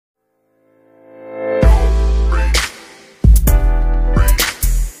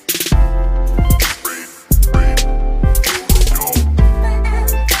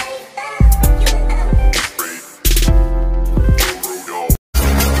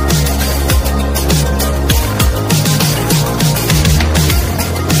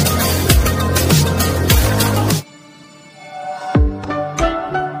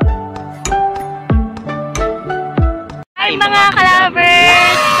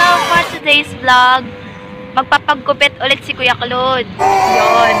today's vlog, magpapagkupit ulit si Kuya Claude.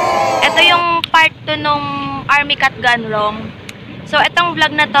 Yun. Ito yung part 2 nung Army Cut Gone Wrong. So, itong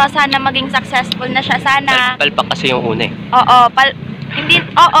vlog na to, sana maging successful na siya. Sana... Palpak kasi yung una eh. Oo,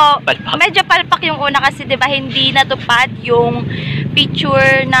 Palpak. Medyo palpak yung una kasi 'di ba hindi natupad yung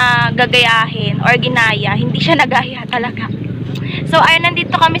picture na gagayahin or ginaya. Hindi siya nagaya talaga. So, ayun,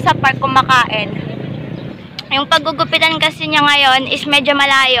 nandito kami sa park kumakain. Yung paggugupitan kasi niya ngayon is medyo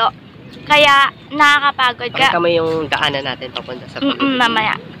malayo. Kaya nakakapagod. Pakita mo yung daanan natin papunta sa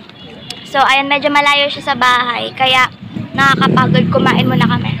mamaya. So, ayun, medyo malayo siya sa bahay. Kaya nakakapagod, kumain muna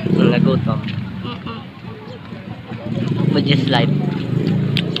kami. Nagutom. Which is life.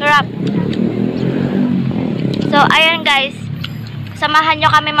 Sarap. So, ayun guys. Samahan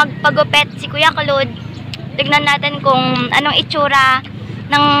nyo kami magpagupit si Kuya Claude. Tignan natin kung anong itsura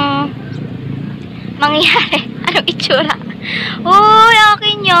ng mangyayari. Anong itsura. Uy,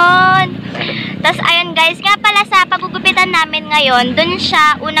 akin yun. Tapos, ayun guys. Nga pala sa pagugupitan namin ngayon, dun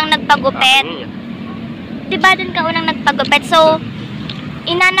siya unang nagpagupit. Diba dun ka unang nagpagupit? So,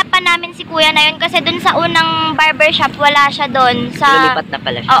 inanap pa namin si kuya na yun kasi dun sa unang barbershop wala siya dun. Lumipat na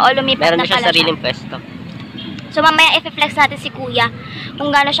pala siya. Oo, lumipat meron na pala siya. Meron siya sariling pwesto. So, mamaya i-flex natin si kuya kung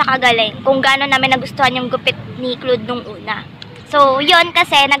gaano siya kagaling. Kung gaano namin nagustuhan yung gupit ni Claude nung una. So, yun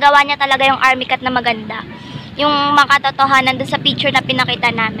kasi nagawa niya talaga yung army cut na maganda. Yung makatotohanan dun sa picture na pinakita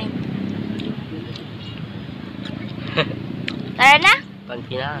namin. Tara na?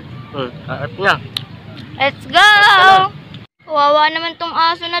 Konti na. Harap na. Let's go! Kawawa naman tong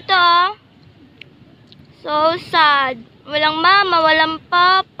aso na to. So sad. Walang mama, walang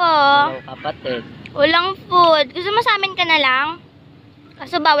papa. Walang kapatid. Walang food. Gusto mo sa amin ka na lang?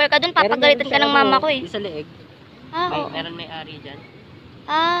 Kaso bawal ka dun, papagalitan ka ng mama ko eh. Sa leeg. Oo. Meron may ari dyan.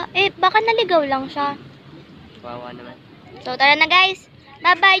 Baka naligaw lang siya. Kawawa naman. So tara na guys.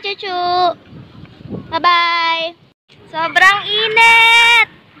 Bye-bye, chuchu. Bye-bye. Sobrang init!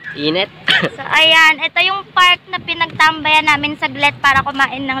 Init? So, ayan. Ito yung park na pinagtambayan namin saglit para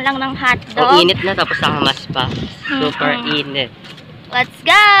kumain lang ng hotdog. Ang init na, tapos nakamas pa. Super init. Let's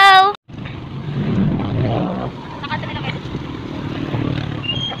go! Nakatabi na kayo.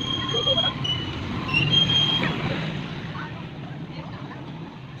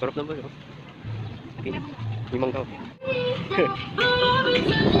 Sarap na ba yun? May manggaw.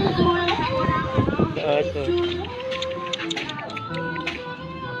 Aso.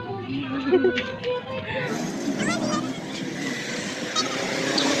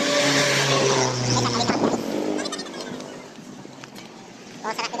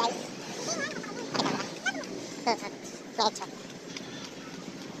 Oh, sarap guys. Hecho.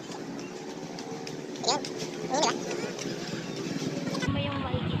 Ayan. Ano ba?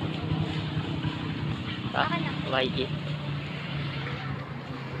 Ano yung maigi? Maigi.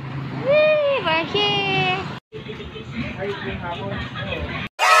 We're here!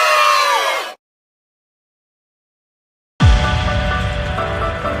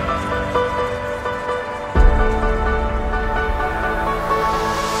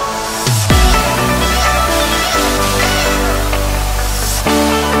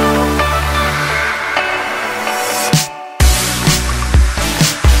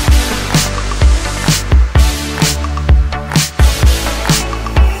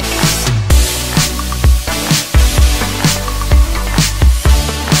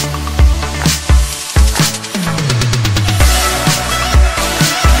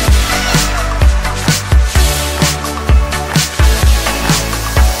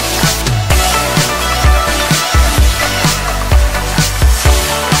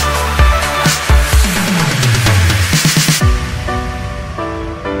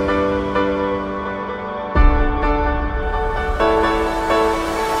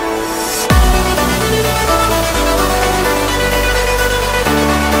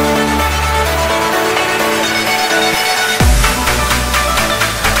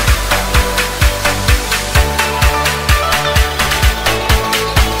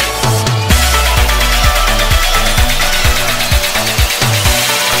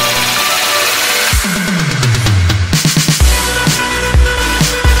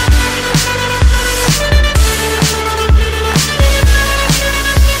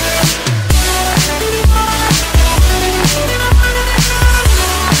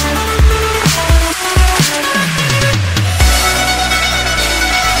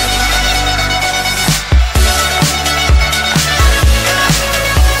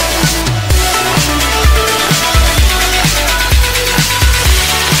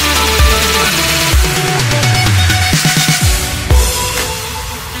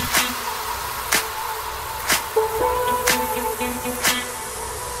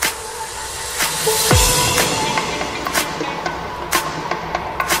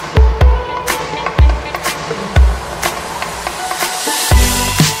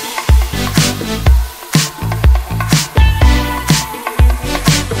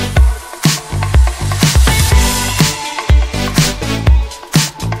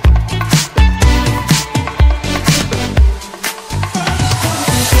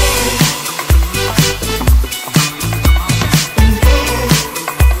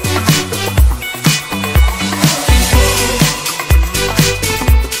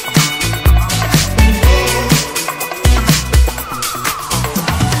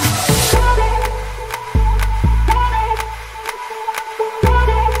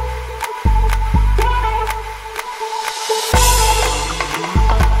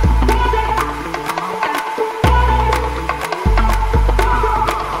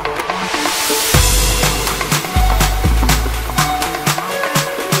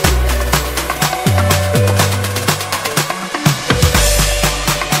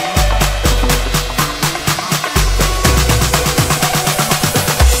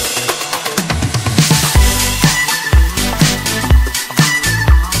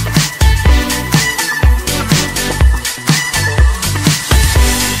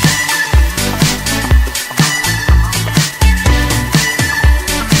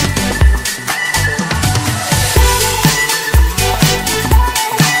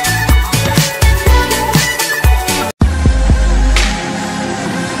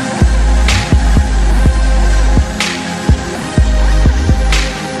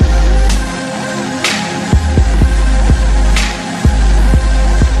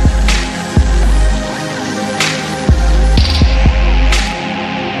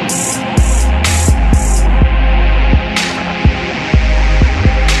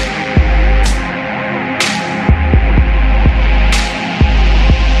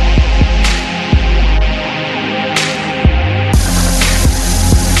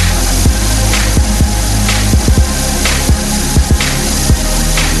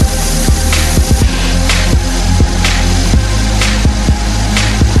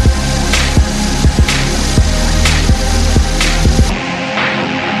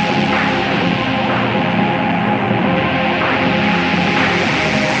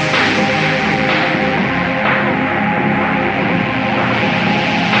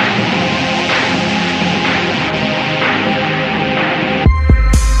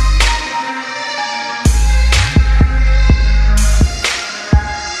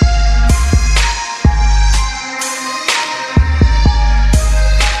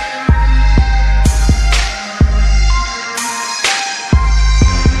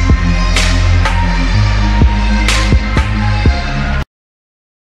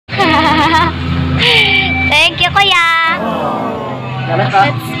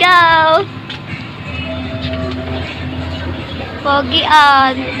 Let's go! Pogi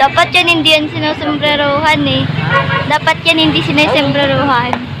dapat yan hindi yan sinusembreruhan eh. Dapat yan hindi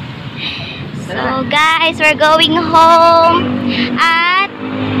sinusembreruhan. So guys, we're going home. At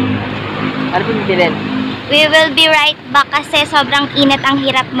ano po bibilin? We will be right back kasi sobrang init, ang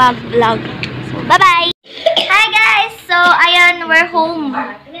hirap mag-vlog. So bye-bye! Hi guys! So ayan, we're home.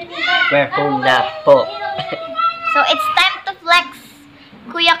 We're home na po. So it's time to flex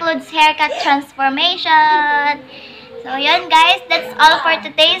Kuya Claude's haircut transformation. So yun guys, that's all for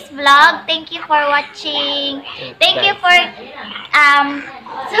today's vlog. Thank you for watching. Thank you for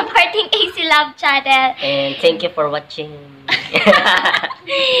supporting AC Love channel. And thank you for watching.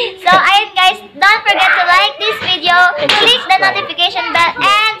 So ayun guys, don't forget to like this video, click the notification bell,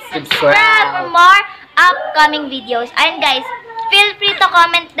 and subscribe for more upcoming videos. Ayun guys, feel free to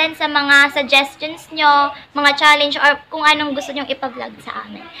comment din sa mga suggestions nyo, mga challenge, or kung anong gusto nyong ipa-vlog sa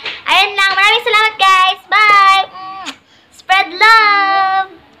amin. Ayun lang, maraming salamat guys. Bye! Spread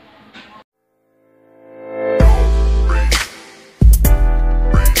love!